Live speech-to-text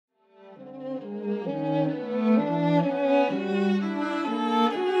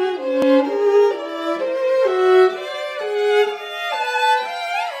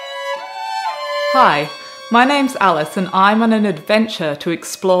My name's Alice and I'm on an adventure to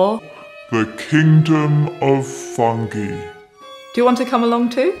explore the kingdom of fungi. Do you want to come along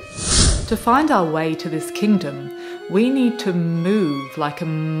too? To find our way to this kingdom, we need to move like a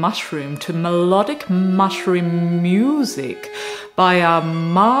mushroom to melodic mushroom music by a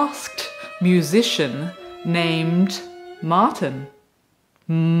masked musician named Martin.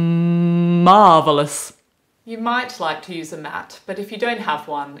 Marvellous. You might like to use a mat, but if you don't have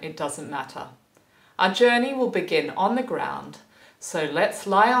one, it doesn't matter. Our journey will begin on the ground, so let's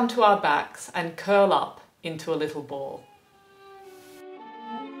lie onto our backs and curl up into a little ball.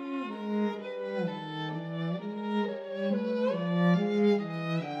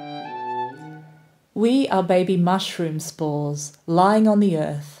 We are baby mushroom spores lying on the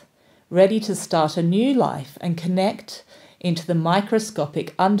earth, ready to start a new life and connect into the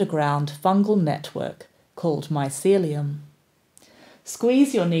microscopic underground fungal network called mycelium.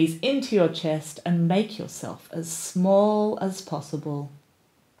 Squeeze your knees into your chest and make yourself as small as possible.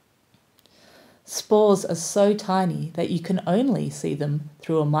 Spores are so tiny that you can only see them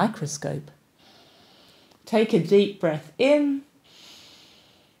through a microscope. Take a deep breath in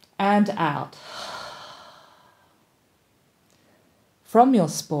and out. From your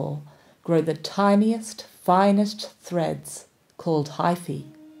spore grow the tiniest, finest threads called hyphae.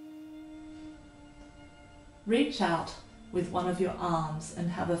 Reach out with one of your arms and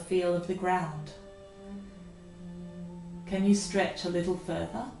have a feel of the ground. Can you stretch a little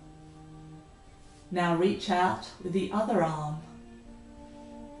further? Now reach out with the other arm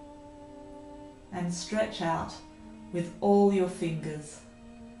and stretch out with all your fingers.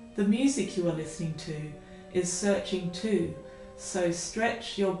 The music you are listening to is searching too, so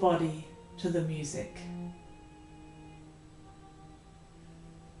stretch your body to the music.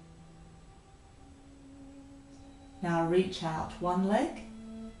 Now reach out one leg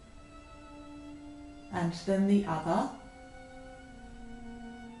and then the other.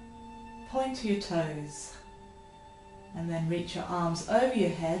 Point to your toes and then reach your arms over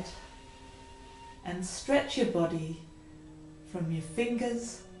your head and stretch your body from your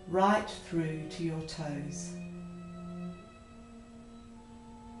fingers right through to your toes.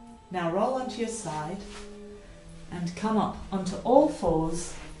 Now roll onto your side and come up onto all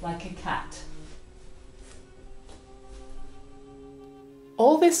fours like a cat.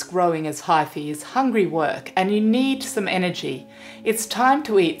 All this growing as hyphae is hungry work and you need some energy. It's time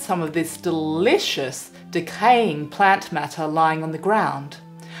to eat some of this delicious, decaying plant matter lying on the ground.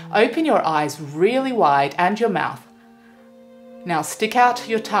 Open your eyes really wide and your mouth. Now stick out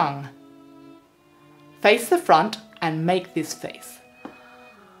your tongue. Face the front and make this face.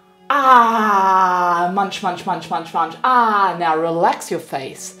 Ah, munch, munch, munch, munch, munch. Ah, now relax your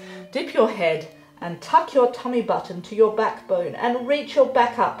face. Dip your head and tuck your tummy button to your backbone and reach your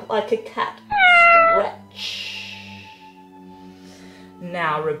back up like a cat. Stretch.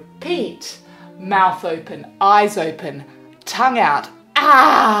 Now repeat. Mouth open, eyes open, tongue out.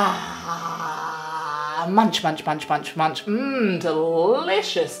 Ah! Munch, munch, munch, munch, munch. Mmm,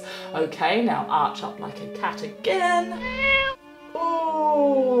 delicious. Okay, now arch up like a cat again.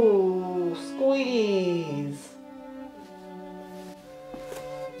 Ooh, squeeze.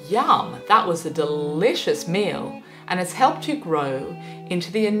 Yum, that was a delicious meal and has helped you grow into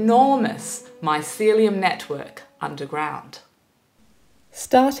the enormous mycelium network underground.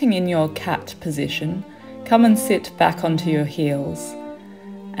 Starting in your cat position, come and sit back onto your heels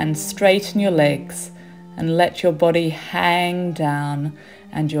and straighten your legs and let your body hang down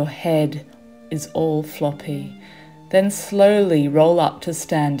and your head is all floppy. Then slowly roll up to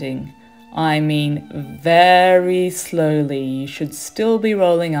standing. I mean very slowly. You should still be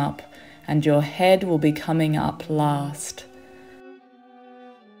rolling up and your head will be coming up last.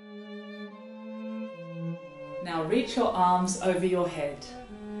 Now reach your arms over your head.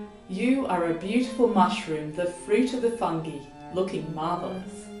 You are a beautiful mushroom, the fruit of the fungi, looking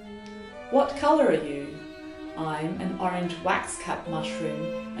marvellous. What colour are you? I'm an orange waxcap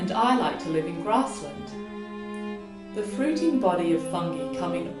mushroom and I like to live in grassland. The fruiting body of fungi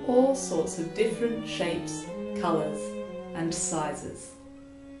come in all sorts of different shapes, colours and sizes.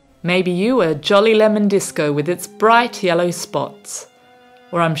 Maybe you are Jolly Lemon Disco with its bright yellow spots.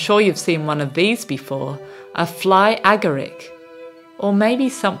 Or I'm sure you've seen one of these before, a fly agaric. Or maybe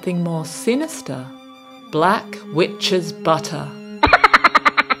something more sinister, black witch's butter.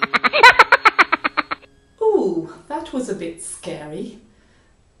 Ooh, that was a bit scary.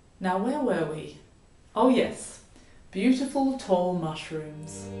 Now where were we? Oh yes. Beautiful tall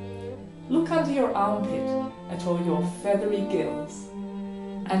mushrooms. Look under your armpit at all your feathery gills.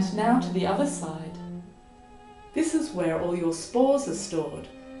 And now to the other side. This is where all your spores are stored,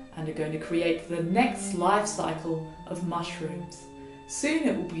 and are going to create the next life cycle of mushrooms. Soon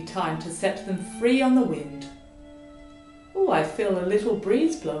it will be time to set them free on the wind. Oh, I feel a little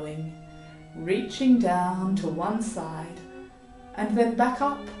breeze blowing, reaching down to one side and then back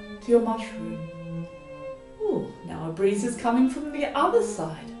up to your mushroom. Oh, now a breeze is coming from the other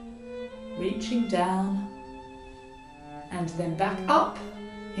side, reaching down and then back up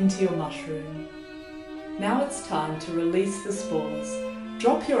into your mushroom. Now it's time to release the spores.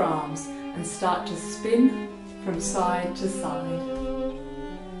 Drop your arms and start to spin from side to side.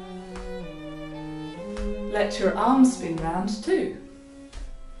 Let your arms spin round too.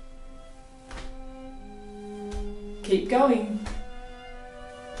 Keep going.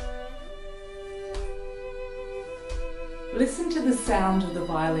 Listen to the sound of the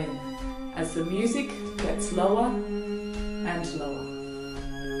violin as the music gets lower and lower.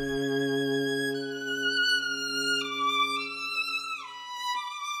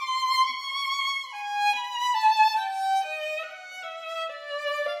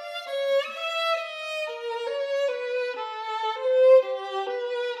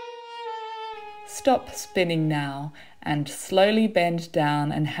 Stop spinning now and slowly bend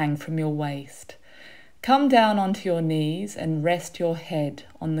down and hang from your waist. Come down onto your knees and rest your head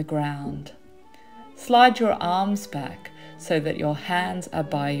on the ground. Slide your arms back so that your hands are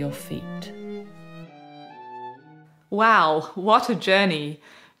by your feet. Wow, what a journey!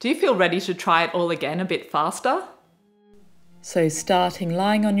 Do you feel ready to try it all again a bit faster? So starting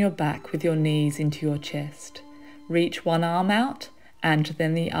lying on your back with your knees into your chest. Reach one arm out and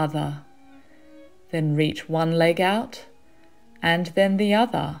then the other. Then reach one leg out and then the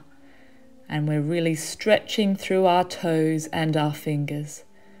other. And we're really stretching through our toes and our fingers.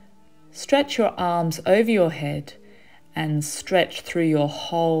 Stretch your arms over your head and stretch through your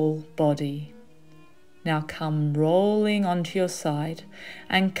whole body. Now come rolling onto your side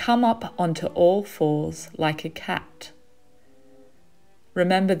and come up onto all fours like a cat.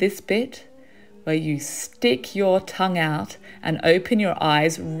 Remember this bit where you stick your tongue out and open your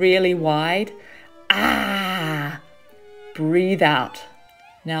eyes really wide? Ah! Breathe out.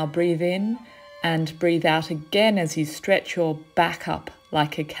 Now breathe in and breathe out again as you stretch your back up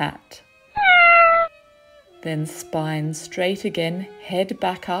like a cat. Then spine straight again, head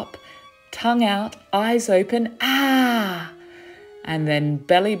back up, tongue out, eyes open, ah! And then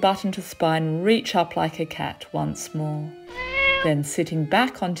belly button to spine, reach up like a cat once more. Then sitting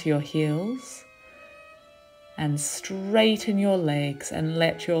back onto your heels and straighten your legs and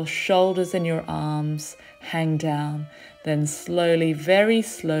let your shoulders and your arms hang down. Then slowly, very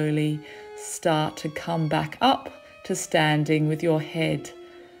slowly, start to come back up to standing with your head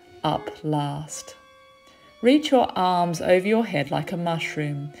up last. Reach your arms over your head like a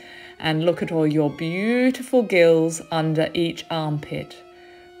mushroom and look at all your beautiful gills under each armpit.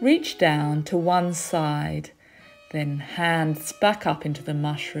 Reach down to one side, then hands back up into the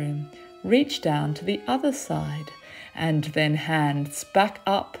mushroom. Reach down to the other side and then hands back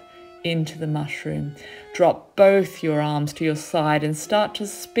up into the mushroom. Drop both your arms to your side and start to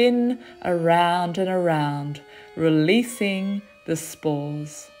spin around and around, releasing the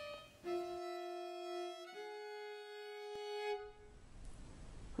spores.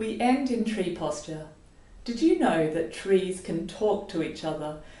 We end in tree posture. Did you know that trees can talk to each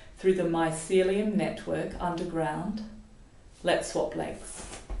other through the mycelium network underground? Let's swap legs.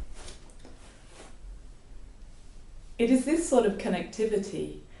 It is this sort of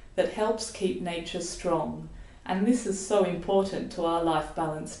connectivity that helps keep nature strong, and this is so important to our life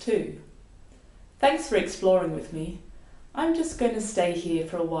balance too. Thanks for exploring with me. I'm just going to stay here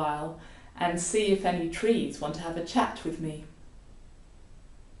for a while and see if any trees want to have a chat with me.